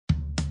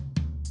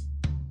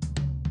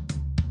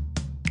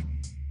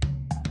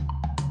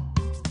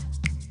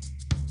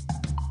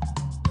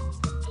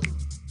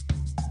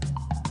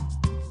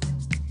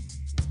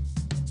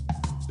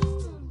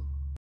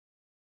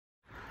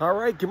All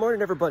right, good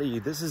morning, everybody.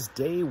 This is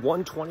day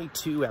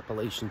 122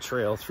 Appalachian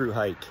Trail through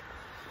hike.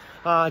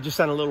 Just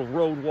on a little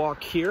road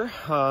walk here,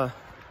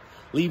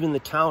 leaving the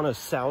town of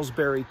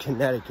Salisbury,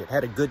 Connecticut.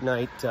 Had a good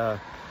night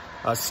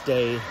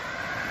stay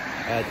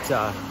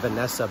at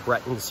Vanessa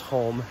Breton's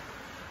home.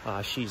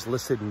 She's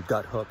listed in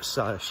Gut Hooks.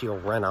 She'll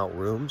rent out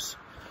rooms.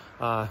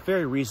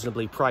 Very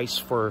reasonably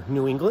priced for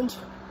New England.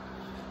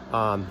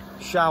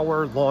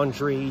 Shower,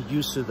 laundry,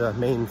 use of the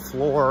main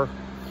floor.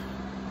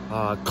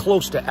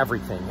 Close to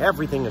everything.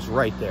 Everything is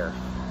right there.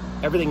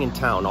 Everything in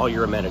town, all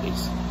your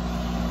amenities.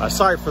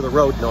 Sorry for the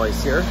road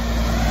noise here.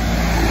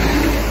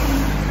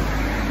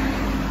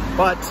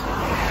 But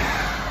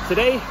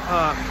today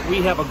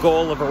we have a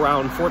goal of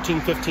around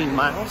 14-15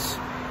 miles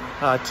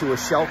to a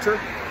shelter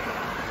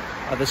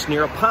that's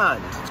near a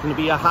pond. It's going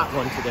to be a hot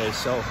one today,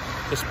 so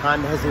this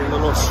pond has a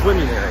little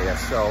swimming area,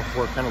 so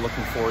we're kind of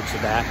looking forward to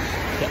that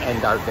to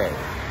end our day.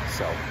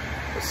 So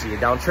we'll see you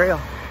down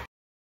trail.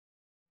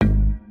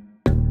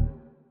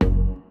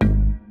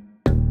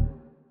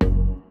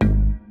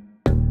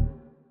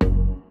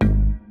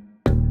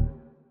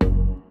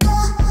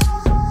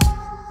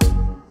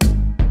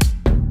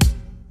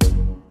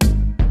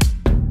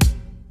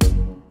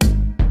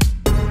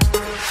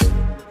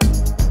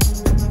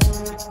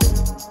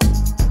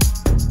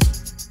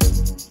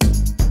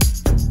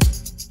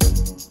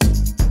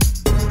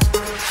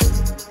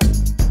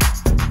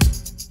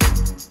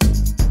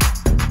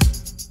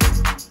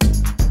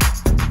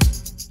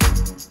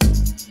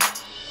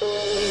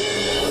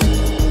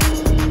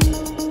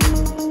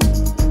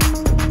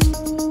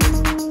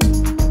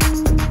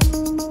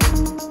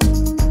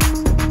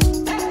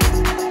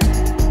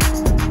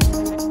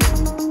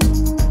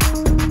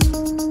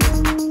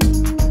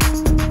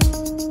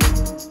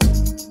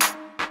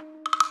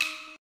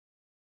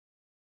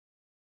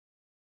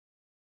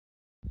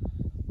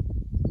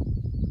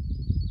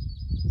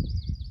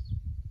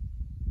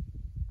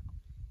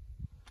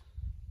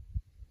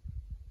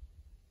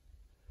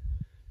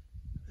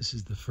 This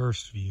is the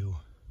first view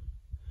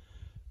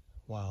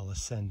while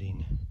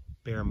ascending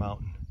Bear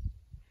Mountain.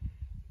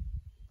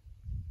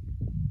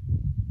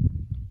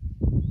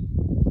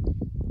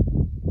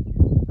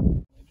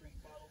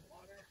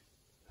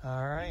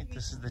 All right,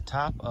 this is the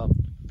top of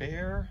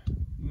Bear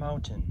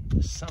Mountain,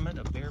 the summit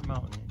of Bear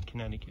Mountain in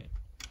Connecticut.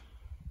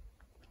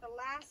 The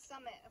last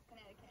summit of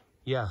Connecticut.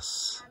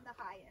 Yes. And the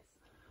highest.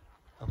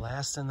 The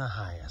last and the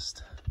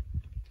highest.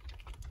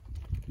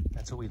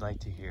 That's what we like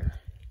to hear.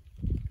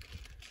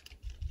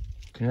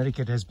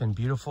 Connecticut has been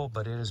beautiful,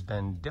 but it has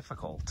been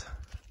difficult.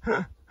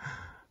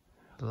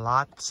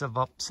 Lots of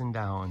ups and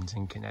downs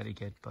in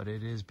Connecticut, but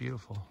it is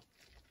beautiful.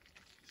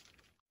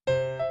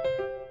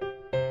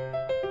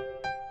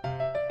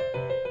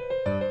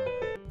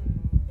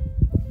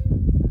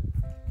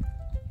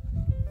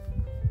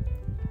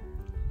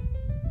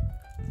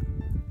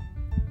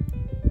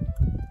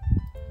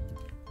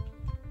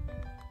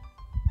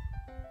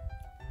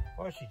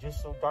 Boy, she's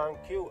just so darn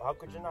cute. How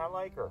could you not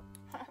like her?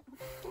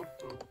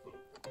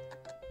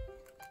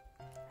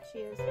 She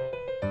is.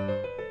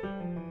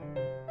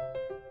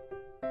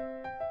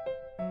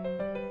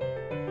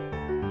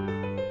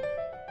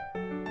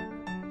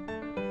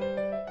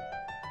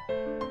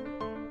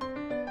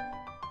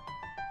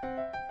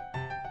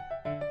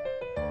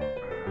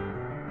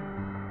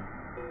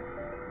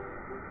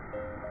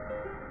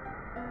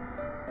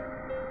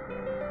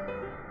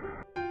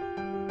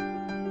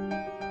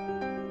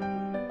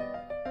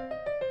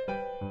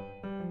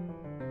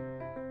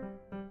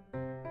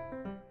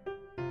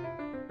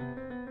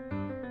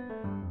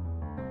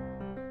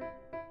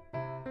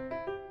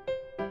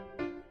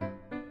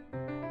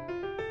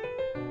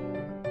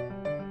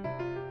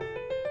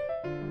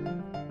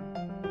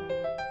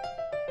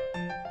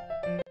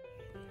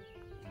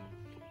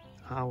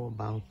 How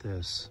about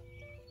this?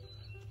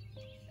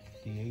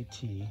 The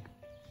AT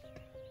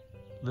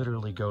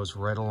literally goes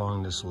right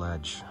along this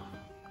ledge.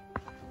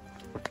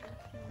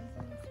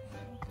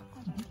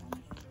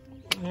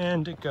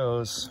 And it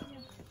goes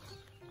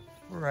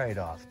right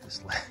off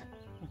this ledge.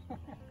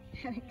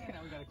 Now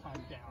we gotta calm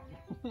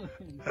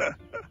down.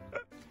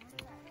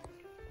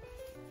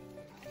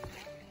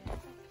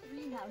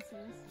 3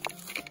 houses.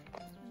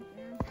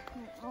 They're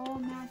all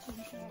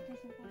matching, so I guess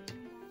it's like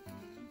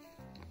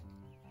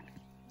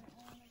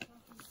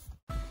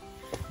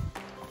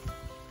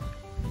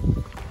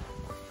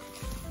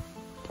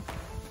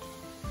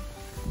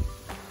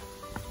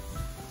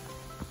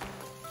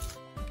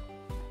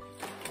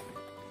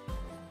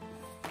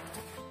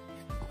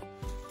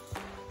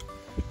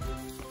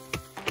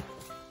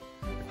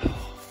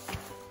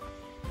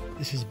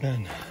This has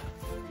been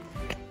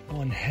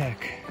one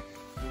heck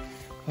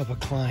of a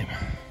climb.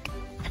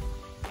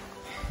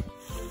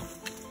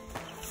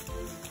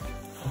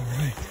 All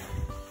right,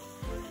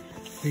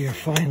 we are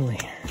finally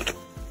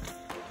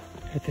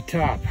at the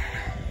top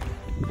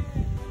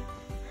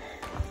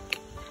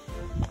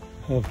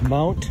of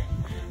Mount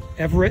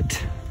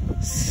Everett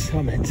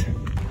Summit.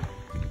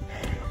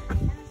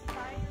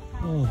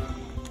 Oh,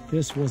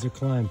 this was a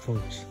climb,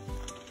 folks.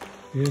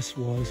 This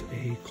was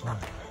a climb.